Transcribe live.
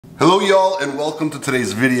Hello y'all and welcome to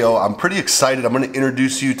today's video. I'm pretty excited. I'm going to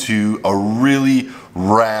introduce you to a really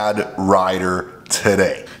rad rider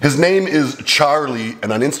today. His name is Charlie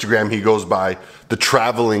and on Instagram he goes by the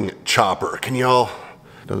Traveling Chopper. Can y'all,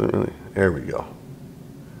 doesn't really, there we go.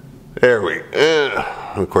 There we go.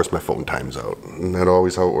 Of course my phone time's out. Isn't that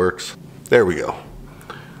always how it works? There we go.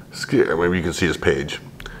 Maybe you can see his page.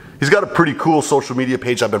 He's got a pretty cool social media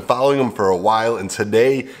page. I've been following him for a while and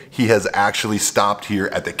today he has actually stopped here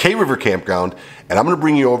at the K River Campground and I'm gonna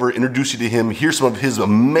bring you over, introduce you to him, hear some of his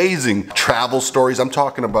amazing travel stories. I'm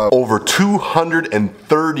talking about over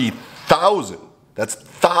 230,000, that's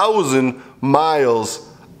 1,000 miles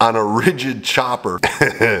on a rigid chopper.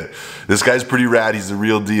 This guy's pretty rad, he's the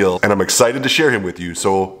real deal and I'm excited to share him with you,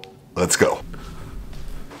 so let's go.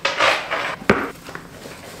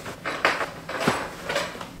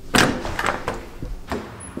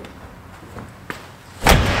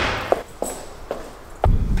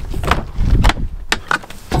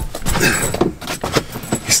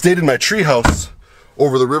 Stayed in my treehouse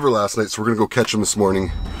over the river last night, so we're gonna go catch him this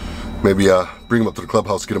morning. Maybe bring him up to the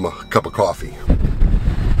clubhouse, get him a cup of coffee.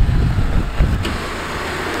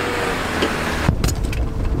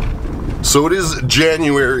 So it is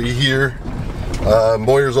January here,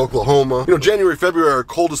 Moyers, Oklahoma. You know, January, February are our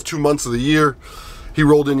coldest 2 months of the year. He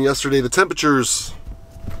rolled in yesterday. The temperatures,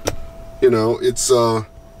 you know, it's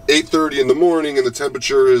 8:30 in the morning and the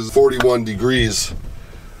temperature is 41 degrees.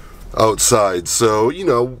 Outside, so you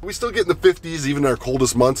know we still get in the 50s even in our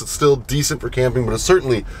coldest months. It's still decent for camping, but it's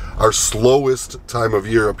certainly our slowest time of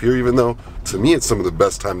year up here, even though to me it's some of the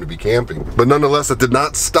best time to be camping. But nonetheless, it did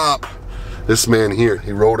not stop this man here.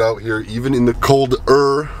 He rode out here even in the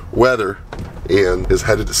colder weather and is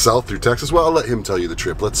headed south through Texas. Well, I'll let him tell you the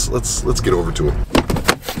trip. Let's get over to him.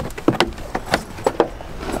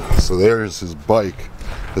 So there's his bike,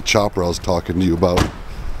 the chopper I was talking to you about.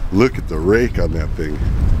 Look at the rake on that thing.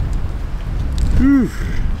 Whew.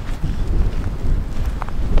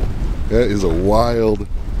 That is a wild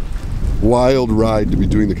ride to be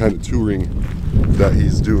doing the kind of touring that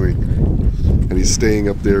he's doing. And he's staying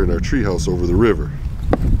up there in our treehouse over the river.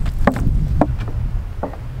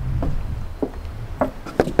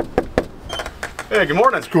 Hey, good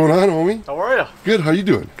morning. What's going on, homie? How are you? Good, how you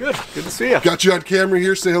doing? Good, good to see you. Got you on camera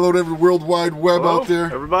here. Say hello to every World Wide Web Hello, out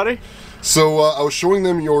there. everybody. So I was showing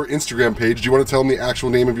them your Instagram page. Do you want to tell them the actual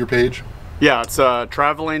name of your page? Yeah, it's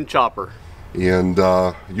Traveling Chopper. And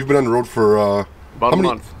you've been on the road for about a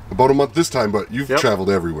month. About a month this time, but you've traveled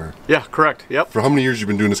everywhere. Yeah, correct. Yep. For how many years you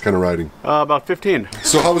been doing this kind of riding? About 15.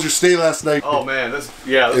 So how was your stay last night? Oh man, this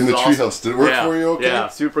in the awesome. treehouse. Did it work for you? Okay. Yeah,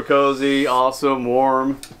 super cozy, awesome,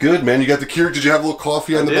 warm. Good, man. You got the Keurig. Did you have a little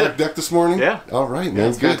coffee on the back deck this morning? Yeah. All right, man.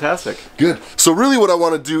 It's good. Fantastic. Good. So really, what I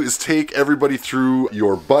want to do is take everybody through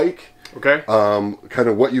your bike. Okay. Kind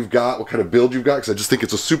of what you've got, what kind of build you've got, because I just think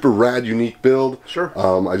it's a super rad, unique build. Sure.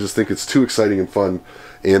 I just think it's too exciting and fun.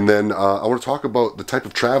 And then I want to talk about the type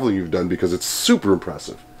of traveling you've done because it's super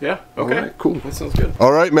impressive. Yeah. Okay. All right, cool. That sounds good.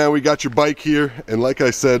 All right, man. We got your bike here, and like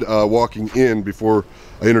I said, walking in before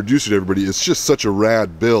I introduce you to everybody, it's just such a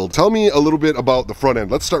rad build. Tell me a little bit about the front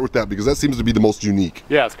end. Let's start with that because that seems to be the most unique.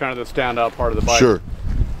 Yeah, it's kind of the standout part of the bike. Sure.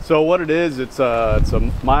 So what it is, it's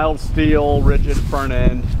a mild steel, rigid front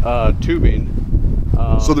end tubing.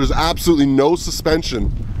 So there's absolutely no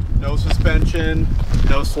suspension. No suspension,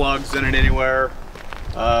 no slugs in it anywhere.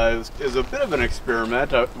 It was a bit of an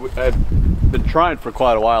experiment. I've been trying for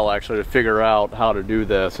quite a while actually to figure out how to do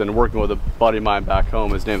this, and working with a buddy of mine back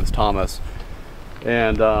home. His name is Thomas,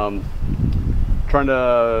 and trying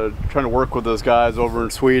to work with those guys over in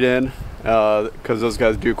Sweden because those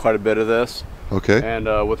guys do quite a bit of this. Okay. And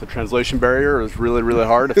with the translation barrier, it was really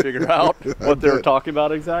hard to figure out what they were talking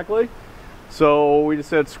about exactly. So we just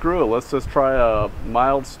said, screw it, let's just try a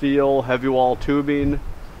mild steel heavy wall tubing.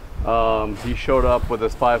 He showed up with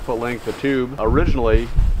this 5-foot length of tube. Originally,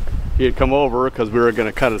 he had come over because we were going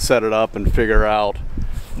to kind of set it up and figure out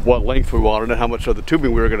what length we wanted and how much of the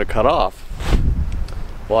tubing we were going to cut off.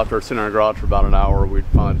 Well, after sitting in our garage for about an hour, we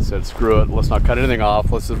finally said, screw it, let's not cut anything off,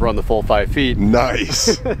 let's just run the full 5 feet.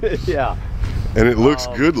 Nice. Yeah. And it looks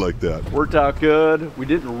good like that. Worked out good. We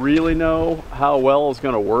didn't really know how well it was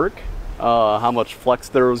going to work, how much flex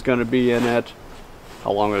there was going to be in it,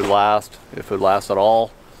 how long it would last, if it would last at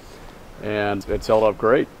all. And it's held up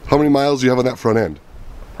great. How many miles do you have on that front end?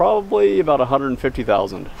 Probably about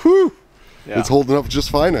 150,000. Whew! Yeah. It's holding up just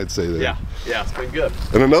fine, I'd say there. Yeah, it's been good.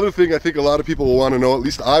 And another thing I think a lot of people will want to know, at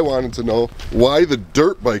least I wanted to know, why the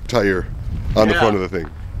dirt bike tire on the front of the thing?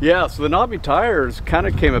 Yeah, so the knobby tires kind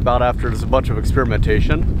of came about after there's a bunch of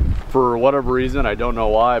experimentation. For whatever reason, I don't know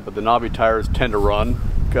why, but the knobby tires tend to run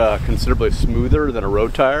considerably smoother than a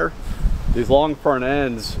road tire. These long front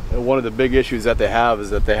ends, one of the big issues that they have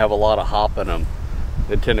is that they have a lot of hop in them.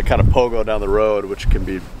 They tend to kind of pogo down the road, which can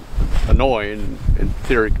be annoying. In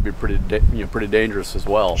theory, can be pretty dangerous as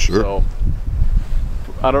well. Sure. So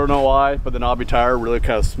I don't know why, but the knobby tire really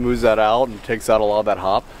kind of smooths that out and takes out a lot of that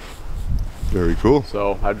hop. Very cool.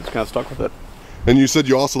 So I just kind of stuck with it. And you said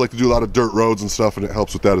you also like to do a lot of dirt roads and stuff, and it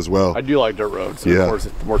helps with that as well. I do like dirt roads. Yeah. Of course,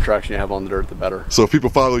 the more traction you have on the dirt, the better. So if people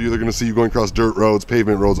follow you, they're going to see you going across dirt roads,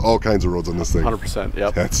 pavement roads, all kinds of roads on this thing. 100%,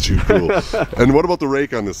 yep. That's too cool. And what about the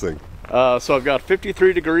rake on this thing? So I've got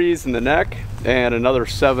 53 degrees in the neck and another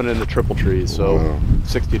 7 in the triple trees, so wow.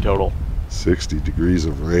 60 total. 60 degrees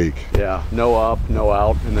of rake. Yeah, no up, no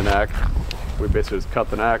out in the neck. We basically just cut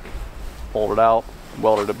the neck, pulled it out,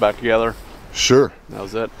 welded it back together. Sure. That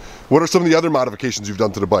was it. What are some of the other modifications you've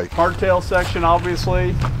done to the bike? Hardtail section,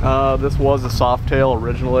 obviously. This was a soft tail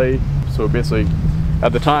originally. So basically,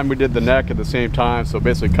 at the time we did the neck at the same time. So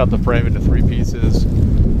basically cut the frame into 3 pieces.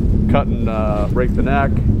 Cut and rake the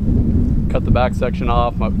neck. Cut the back section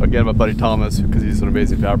off. Again, my buddy Thomas, because he's an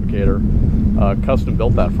amazing fabricator, custom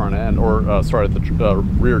built that front end, or sorry, the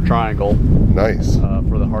rear triangle. Nice.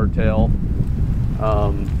 For the hardtail.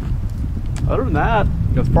 Other than that,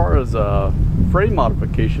 as far as frame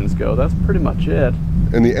modifications go, that's pretty much it.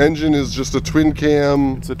 And the engine is just a twin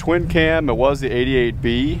cam? It's a twin cam. It was the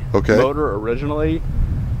 88B motor originally.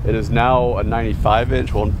 It is now a 95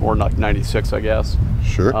 inch, well, or not 96, I guess.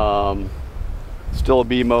 Sure. Still a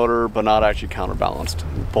B motor, but not actually counterbalanced.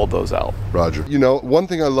 We pulled those out. Roger. You know, one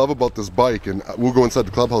thing I love about this bike, and we'll go inside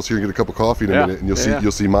the clubhouse here and get a cup of coffee in a minute, and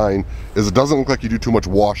you'll see mine, is it doesn't look like you do too much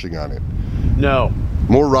washing on it. No.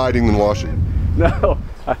 More riding than washing. No.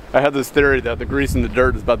 I have this theory that the grease and the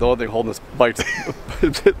dirt is about the only thing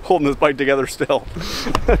holding this bike together still.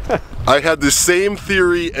 I had the same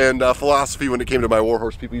theory and philosophy when it came to my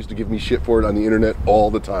Warhorse. People used to give me shit for it on the internet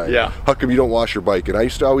all the time. Yeah. How come you don't wash your bike? And I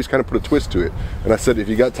used to always kind of put a twist to it. And I said, if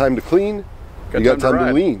you got time to clean, you got time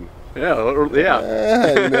to lean. Yeah,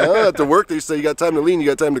 yeah. You know, at the work they say you got time to lean, you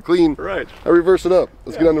got time to clean. Right. I reverse it up.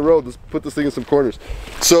 Let's get on the road. Let's put this thing in some corners.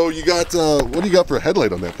 So you got, what do you got for a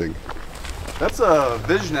headlight on that thing? That's a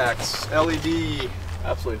Vision X LED.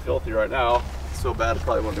 Absolutely filthy right now. It's so bad, it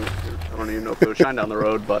probably wouldn't. I don't even know if it would shine down the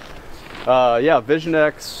road, but yeah, Vision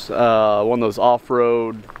X, one of those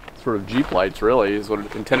off-road sort of Jeep lights. Really, is what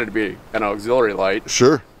it intended to be, an auxiliary light.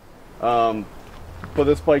 Sure. But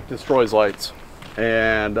this bike destroys lights,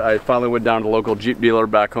 and I finally went down to a local Jeep dealer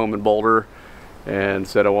back home in Boulder, and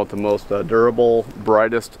said I want the most durable,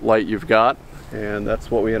 brightest light you've got, and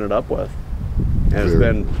that's what we ended up with. And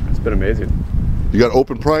it's been amazing. You got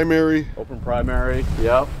open primary? Open primary,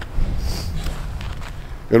 yep.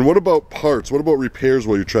 And what about parts? What about repairs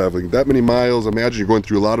while you're traveling? That many miles, I imagine you're going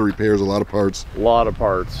through a lot of repairs, a lot of parts. A lot of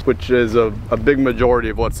parts, which is a big majority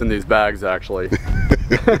of what's in these bags, actually.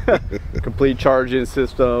 Complete charging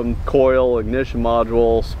system, coil, ignition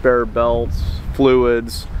module, spare belts,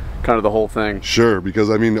 fluids, kind of the whole thing. Sure,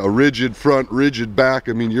 because I mean, a rigid front, rigid back,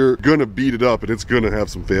 I mean, you're gonna beat it up and it's gonna have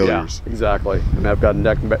some failures. Yeah, exactly. I mean, I've got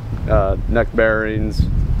neck bearings,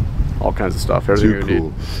 all kinds of stuff, everything you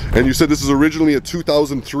need. And you said this is originally a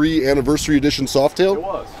 2003 anniversary edition Softail? It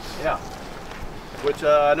was, yeah. Which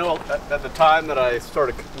I know at the time that I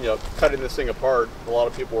started, cutting this thing apart, a lot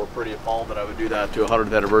of people were pretty appalled that I would do that to a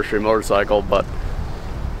 100th anniversary motorcycle, but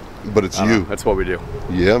it's you. That's what we do.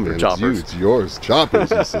 Yeah, man, it's you, it's yours. Choppers,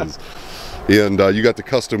 this is. And you got the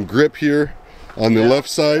custom grip here on the left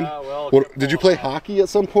side. Yeah, well, did you play hockey at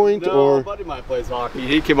some point? No, or? A buddy of mine plays hockey.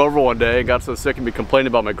 He came over one day and got so sick of me complaining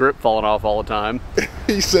about my grip falling off all the time.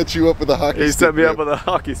 He set you up with a hockey stick. He set me up with a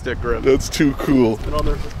hockey stick grip. That's too cool. It's been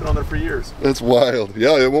on there for years. That's wild.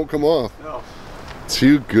 Yeah, it won't come off. No.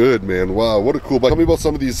 Too good, man. Wow, what a cool bike. Tell me about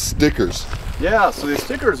some of these stickers. Yeah, so these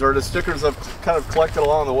stickers are the stickers I've kind of collected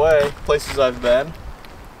along the way, places I've been.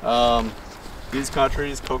 These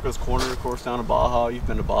countries, Coco's Corner, of course, down in Baja. You've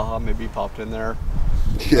been to Baja, maybe you popped in there.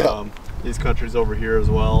 Yeah. These countries over here as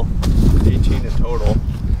well, 18 in total.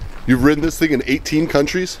 You've ridden this thing in 18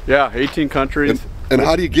 countries? Yeah, 18 countries. And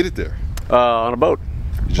how do you get it there? On a boat.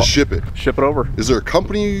 You just ship it? Ship it over. Is there a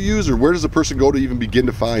company you use, or where does the person go to even begin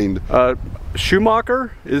to find?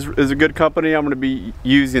 Schumacher is a good company. I'm going to be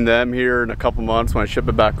using them here in a couple months when I ship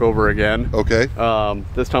it back over again. Okay.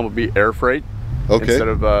 This time will be air freight. Okay. Instead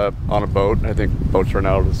of on a boat. I think boats right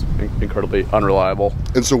now are just incredibly unreliable.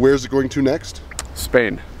 And so where's it going to next?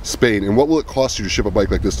 Spain. Spain. And what will it cost you to ship a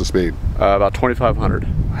bike like this to Spain? About $2,500.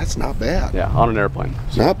 That's not bad. Yeah, on an airplane.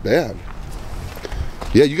 So. Not bad.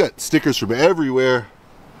 Yeah, you got stickers from everywhere.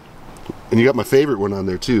 And you got my favorite one on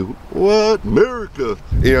there too. What? America.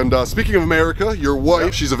 And speaking of America, your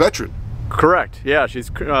wife, she's a veteran. Correct. Yeah, she's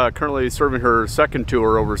currently serving her second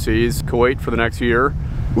tour overseas, Kuwait, for the next year.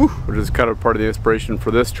 Woo. Which is kind of part of the inspiration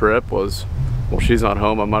for this trip was, well, she's not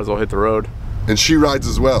home, I might as well hit the road. And she rides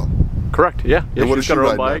as well. Correct, yeah. And what she's got her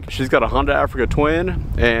own bike. Now? She's got a Honda Africa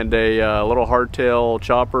Twin and a little hardtail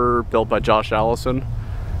chopper built by Josh Allison.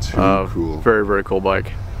 Too cool. Very, very cool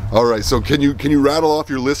bike. All right, so can you rattle off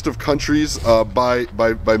your list of countries by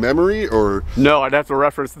memory, or? No, I'd have to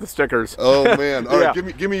reference the stickers. Oh man! All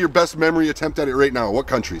right, give me your best memory attempt at it right now. What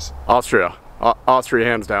countries? Austria. Austria,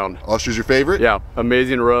 hands down. Austria's your favorite? Yeah,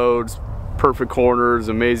 amazing roads, perfect corners,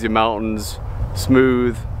 amazing mountains,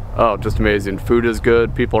 smooth. Oh, just amazing. Food is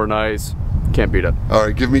good. People are nice. Can't beat it. All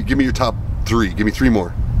right, give me your top three. Give me three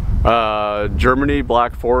more. Germany,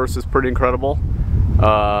 Black Forest is pretty incredible.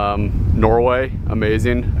 Norway,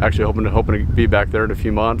 amazing. Actually hoping to be back there in a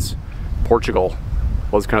few months. Portugal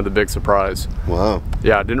was kind of the big surprise. Wow.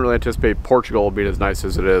 Yeah, I didn't really anticipate Portugal being as nice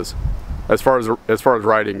as it is, as far as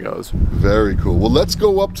riding goes. Very cool. Well, let's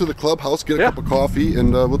go up to the clubhouse, get a cup of coffee,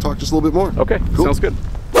 and we'll talk just a little bit more. Okay, cool. Sounds good.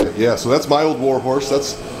 Yeah, so that's my old Warhorse.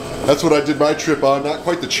 That's what I did my trip on. Not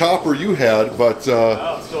quite the chopper you had, but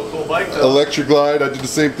wow, it's still a cool bike though. Electric Glide. I did the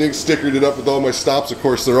same thing, stickered it up with all my stops. Of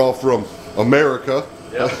course, they're all from America,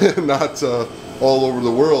 not all over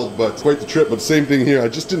the world, but quite the trip. But same thing here. I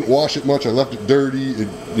just didn't wash it much. I left it dirty.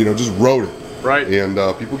 Just rode it. Right. And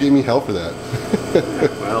people gave me hell for that.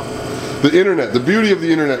 Well, the internet, the beauty of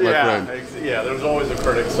the internet, my friend. Yeah, there's always a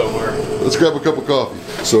critic somewhere. Let's grab a cup of coffee.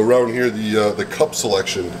 So around here, the cup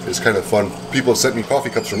selection is kind of fun. People have sent me coffee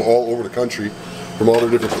cups from all over the country, from all their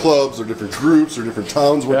different clubs, or different groups, or different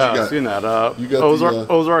towns. What you got? I've seen that. You got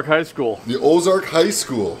Ozark High School. The Ozark High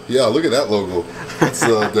School. Yeah, look at that logo. That's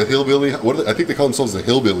the hillbilly. I think they call themselves the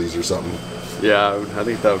Hillbillies or something. Yeah, I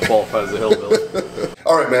think that would qualify as a hillbilly.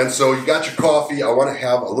 All right, man. So you got your coffee. I want to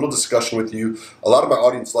have a little discussion with you. A lot of my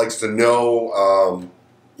audience likes to know,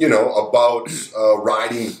 about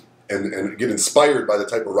riding and get inspired by the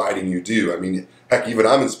type of riding you do. I mean, heck, even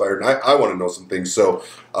I'm inspired, and I want to know some things. So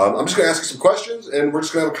I'm just going to ask you some questions, and we're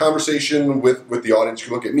just going to have a conversation with the audience. You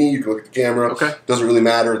can look at me, you can look at the camera. Okay. Doesn't really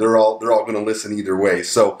matter. They're all going to listen either way.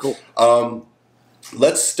 So cool.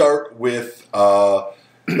 Let's start with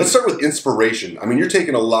inspiration. I mean, you're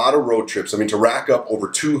taking a lot of road trips. I mean, to rack up over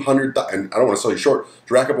 200, and I don't want to sell you short,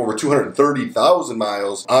 to rack up over 230,000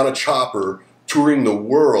 miles on a chopper, touring the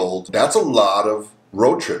world, that's a lot of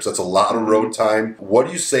road trips. That's a lot of road time. What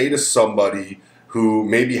do you say to somebody who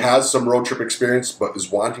maybe has some road trip experience but is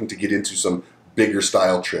wanting to get into some bigger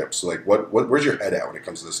style trips? Like, where's your head at when it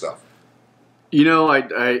comes to this stuff?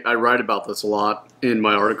 I write about this a lot in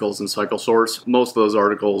my articles in Cycle Source. Most of those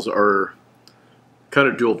articles are kind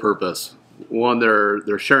of dual purpose. One,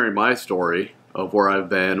 they're sharing my story of where I've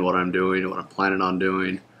been, what I'm doing, what I'm planning on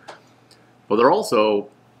doing. But they're also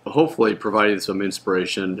hopefully providing some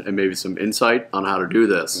inspiration and maybe some insight on how to do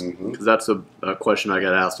this. Because that's a question I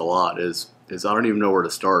get asked a lot is I don't even know where to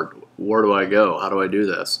start. Where do I go? How do I do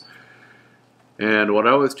this? And what I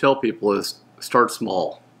always tell people is start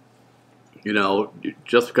small.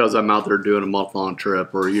 Just because I'm out there doing a month-long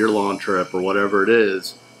trip or a year-long trip or whatever it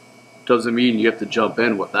is, doesn't mean you have to jump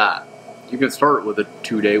in with that. You can start with a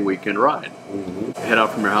 2-day weekend ride. Head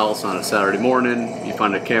out from your house on a Saturday morning, you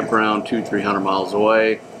find a campground 200-300 miles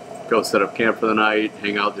away, go set up camp for the night,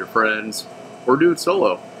 hang out with your friends, or do it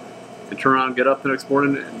solo. And turn around, get up the next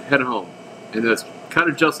morning, and head home. And that's kind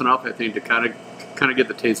of just enough, I think, to kind of get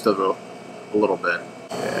the taste of it a little bit.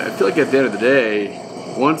 I feel like at the end of the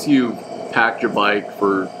day, once you've packed your bike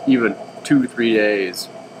for even 2-3 days,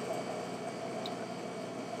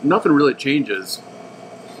 nothing really changes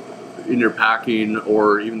in your packing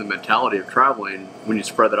or even the mentality of traveling when you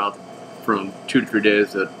spread that out from 2 to 3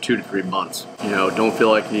 days to 2 to 3 months. Don't feel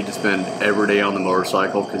like you need to spend every day on the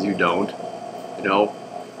motorcycle, because you don't.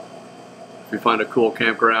 If you find a cool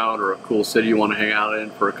campground or a cool city you want to hang out in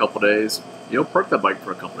for a couple days, park that bike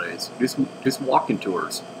for a couple days. Do some walking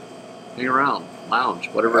tours. Hang around, lounge,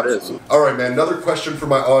 whatever it is. All right, man. Another question for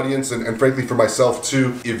my audience, and frankly for myself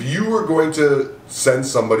too. If you were going to send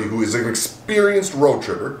somebody who is an experienced road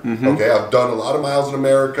tripper, okay, I've done a lot of miles in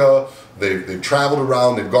America. They've traveled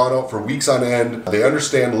around. They've gone out for weeks on end. They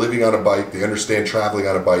understand living on a bike. They understand traveling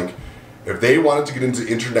on a bike. If they wanted to get into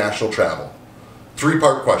international travel,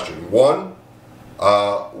 3-part question. 1,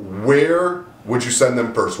 where would you send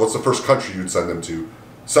them first? What's the first country you'd send them to?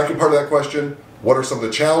 Second part of that question, what are some of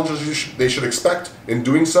the challenges they should expect in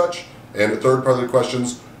doing such? And the third part of the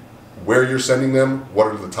questions, where you're sending them, what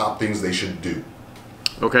are the top things they should do?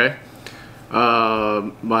 Okay.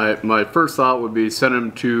 My first thought would be send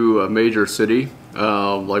them to a major city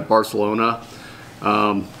like Barcelona.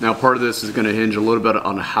 Now part of this is going to hinge a little bit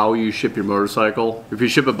on how you ship your motorcycle. If you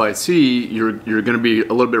ship it by sea, you're going to be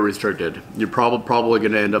a little bit restricted. You're probably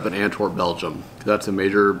going to end up in Antwerp, Belgium. That's a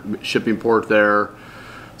major shipping port there.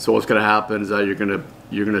 So what's going to happen is that you're going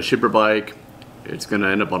to ship your bike. It's going to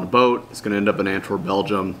end up on a boat. It's going to end up in Antwerp,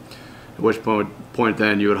 Belgium. At which point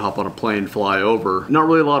then you would hop on a plane, fly over. Not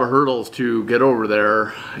really a lot of hurdles to get over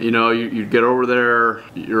there. You know, you get over there,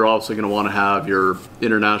 you're obviously going to want to have your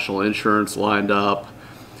international insurance lined up.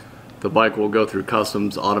 The bike will go through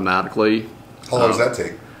customs automatically. How long does that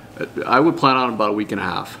take? I would plan on about a week and a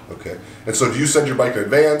half. Okay. And so do you send your bike in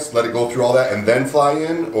advance, let it go through all that, and then fly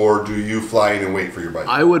in? Or do you fly in and wait for your bike?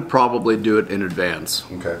 I would probably do it in advance.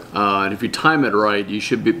 Okay. And if you time it right, you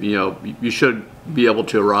should be, you should be able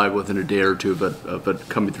to arrive within a day or two of it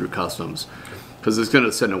coming through customs. Because it's going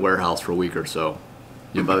to sit in a warehouse for a week or so,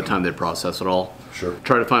 by the time they process it all. Sure.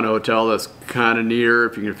 Try to find a hotel that's kind of near,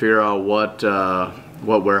 if you can figure out what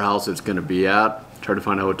warehouse it's going to be at. Try to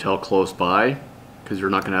find a hotel close by, because you're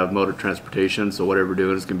not going to have motor transportation, so whatever you're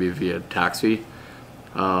doing is going to be via taxi.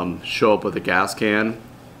 Show up with a gas can,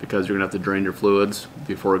 because you're going to have to drain your fluids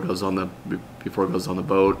before it goes on the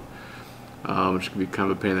boat, which can be kind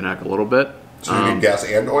of a pain in the neck a little bit. So you need gas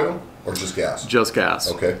and oil, or just gas? Just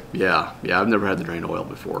gas. Okay. Yeah. I've never had to drain oil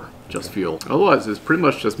before. Just fuel. Otherwise, it's pretty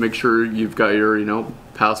much just make sure you've got your,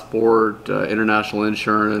 passport, international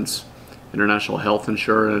insurance, international health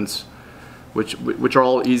insurance, which are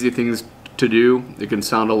all easy things to do. It can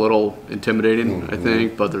sound a little intimidating, I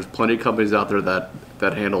think, but there's plenty of companies out there that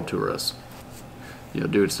handle tourists,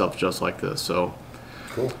 doing stuff just like this. So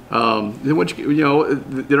cool. Then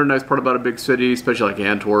the other nice part about a big city, especially like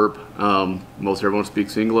Antwerp, most everyone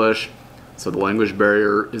speaks English, so the language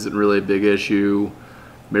barrier isn't really a big issue.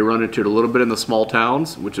 May run into it a little bit in the small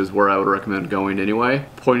towns, which is where I would recommend going anyway.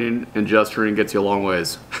 Pointing and gesturing gets you a long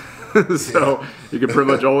ways. So you can pretty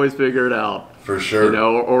much always figure it out. For sure.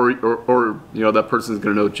 Or that person's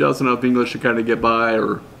going to know just enough English to kind of get by,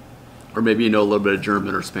 or maybe a little bit of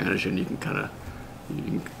German or Spanish, and you can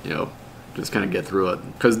just kind of get through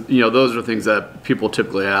it. Because those are things that people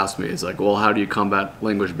typically ask me. It's like, well, how do you combat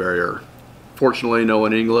language barrier? Fortunately,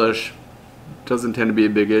 knowing English doesn't tend to be a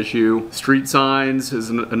big issue. Street signs is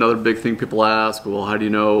another big thing people ask. Well, how do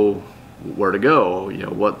you know where to go?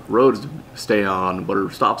 What roads to stay on? What do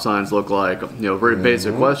stop signs look like? Very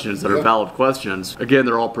basic questions that are valid questions. Again,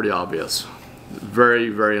 they're all pretty obvious. Very,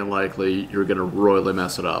 very unlikely you're going to royally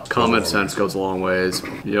mess it up. Common sense goes a long ways.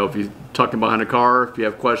 If you're tucking behind a car, if you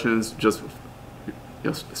have questions, just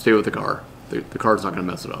stay with the car. The car's not going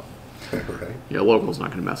to mess it up. Right. Local's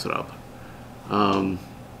not going to mess it up.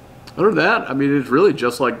 Other than that, it's really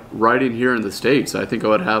just like riding here in the States. I think I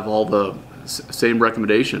would have all the same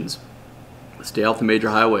recommendations. Stay off the major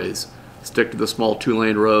highways. Stick to the small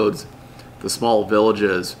 2-lane roads, the small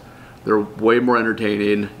villages. They're way more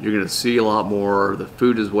entertaining. You're going to see a lot more. The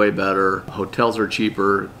food is way better. Hotels are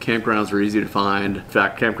cheaper. Campgrounds are easy to find. In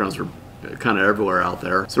fact, campgrounds are kind of everywhere out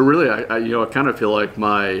there. So really, I kind of feel like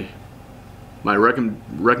my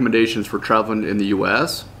recommendations for traveling in the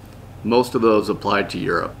U.S., most of those apply to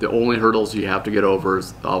Europe. The only hurdles you have to get over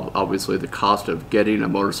is obviously the cost of getting a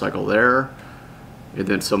motorcycle there, and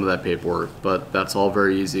then some of that paperwork. But that's all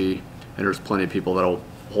very easy, and there's plenty of people that'll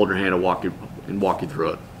hold your hand and walk you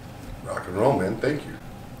through it. Rock and roll, man. Thank you.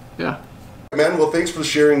 Yeah. Man, well, thanks for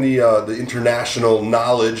sharing the international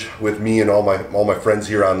knowledge with me and all my friends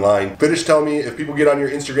here online. Finish telling me, if people get on your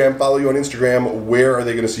Instagram, follow you on Instagram, where are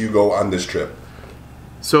they going to see you go on this trip?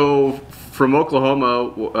 So from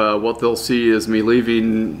Oklahoma, what they'll see is me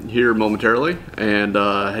leaving here momentarily and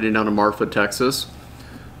heading down to Marfa, Texas.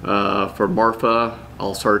 From Marfa,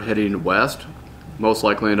 I'll start heading west. Most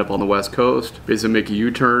likely end up on the west coast. Basically make a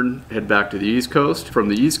U-turn, head back to the east coast. From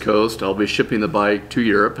the east coast, I'll be shipping the bike to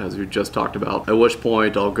Europe, as we just talked about, at which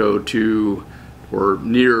point I'll go to or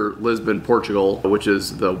near Lisbon, Portugal, which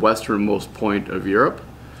is the westernmost point of Europe.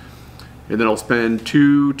 And then I'll spend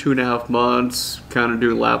 2.5 months kind of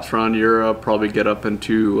doing laps around Europe, probably get up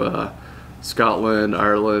into Scotland,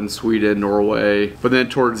 Ireland, Sweden, Norway. But then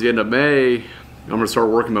towards the end of May, I'm going to start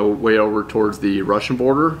working my way over towards the Russian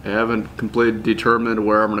border. I haven't completely determined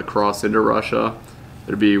where I'm going to cross into Russia.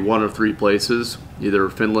 It'll be one of 3 places, either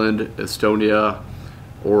Finland, Estonia,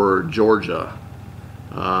 or Georgia.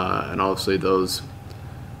 And obviously those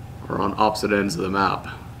are on opposite ends of the map.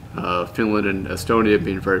 Finland and Estonia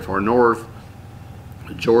being very far north,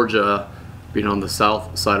 Georgia being on the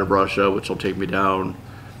south side of Russia, which will take me down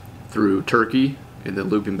through Turkey and then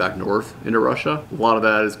looping back north into Russia. A lot of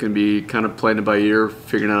that is going to be kind of playing it by ear,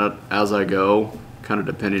 figuring out as I go, kind of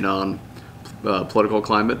depending on political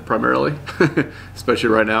climate primarily, especially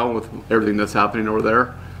right now with everything that's happening over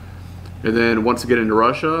there. And then once I get into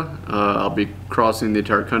Russia, I'll be crossing the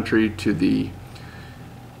entire country to the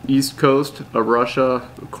east coast of Russia,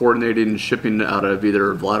 coordinating shipping out of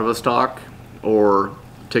either Vladivostok or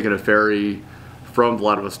taking a ferry from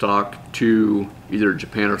Vladivostok to either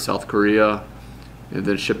Japan or South Korea, and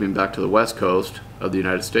then shipping back to the west coast of the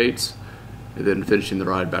United States, and then finishing the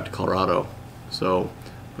ride back to Colorado. So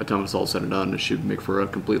by the time it's all said and done, it should make for a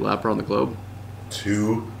complete lap around the globe.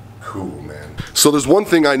 Too cool, man. So there's one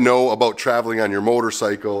thing I know about traveling on your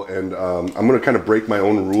motorcycle, and I'm going to kind of break my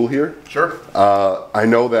own rule here. Sure. I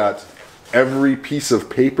know that every piece of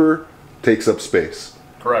paper takes up space.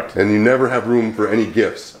 Correct. And you never have room for any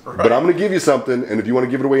gifts. Right. But I'm going to give you something, and if you want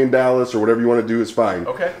to give it away in Dallas or whatever you want to do is fine.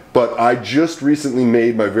 Okay. But I just recently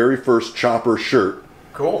made my very first Chopper shirt.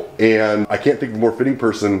 Cool. And I can't think of a more fitting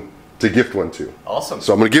person to gift one to. Awesome.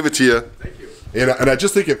 So I'm going to give it to you. Thank you. And I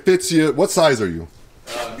just think it fits you. What size are you?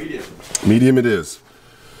 Medium. Medium it is.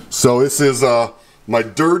 So this is my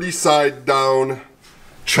dirty side down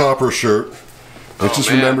Chopper shirt. It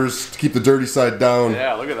just remembers to keep the dirty side down.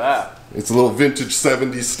 Yeah, look at that. It's a little vintage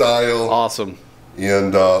 70s style. Awesome.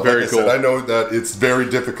 And very like I cool. said, I know that it's very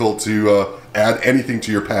difficult to add anything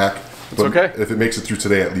to your pack. It's okay. If it makes it through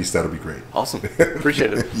today, at least that'll be great. Awesome.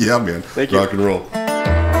 Appreciate it. Yeah, man. Thank you. Rock and roll.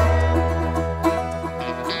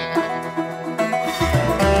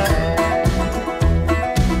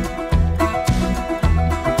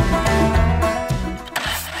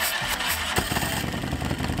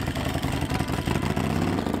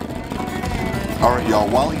 Alright y'all,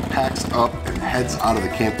 while he packs up and heads out of the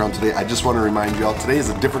campground today, I just want to remind y'all, today is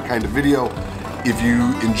a different kind of video. If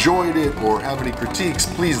you enjoyed it or have any critiques,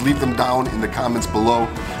 please leave them down in the comments below,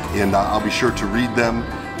 and I'll be sure to read them.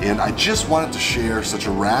 And I just wanted to share such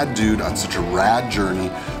a rad dude on such a rad journey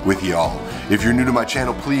with y'all. If you're new to my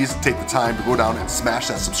channel, please take the time to go down and smash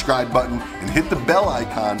that subscribe button and hit the bell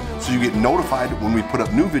icon so you get notified when we put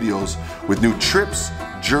up new videos with new trips,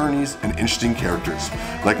 journeys, and interesting characters.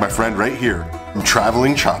 Like my friend right here,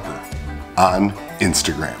 Traveling Chopper on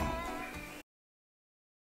Instagram.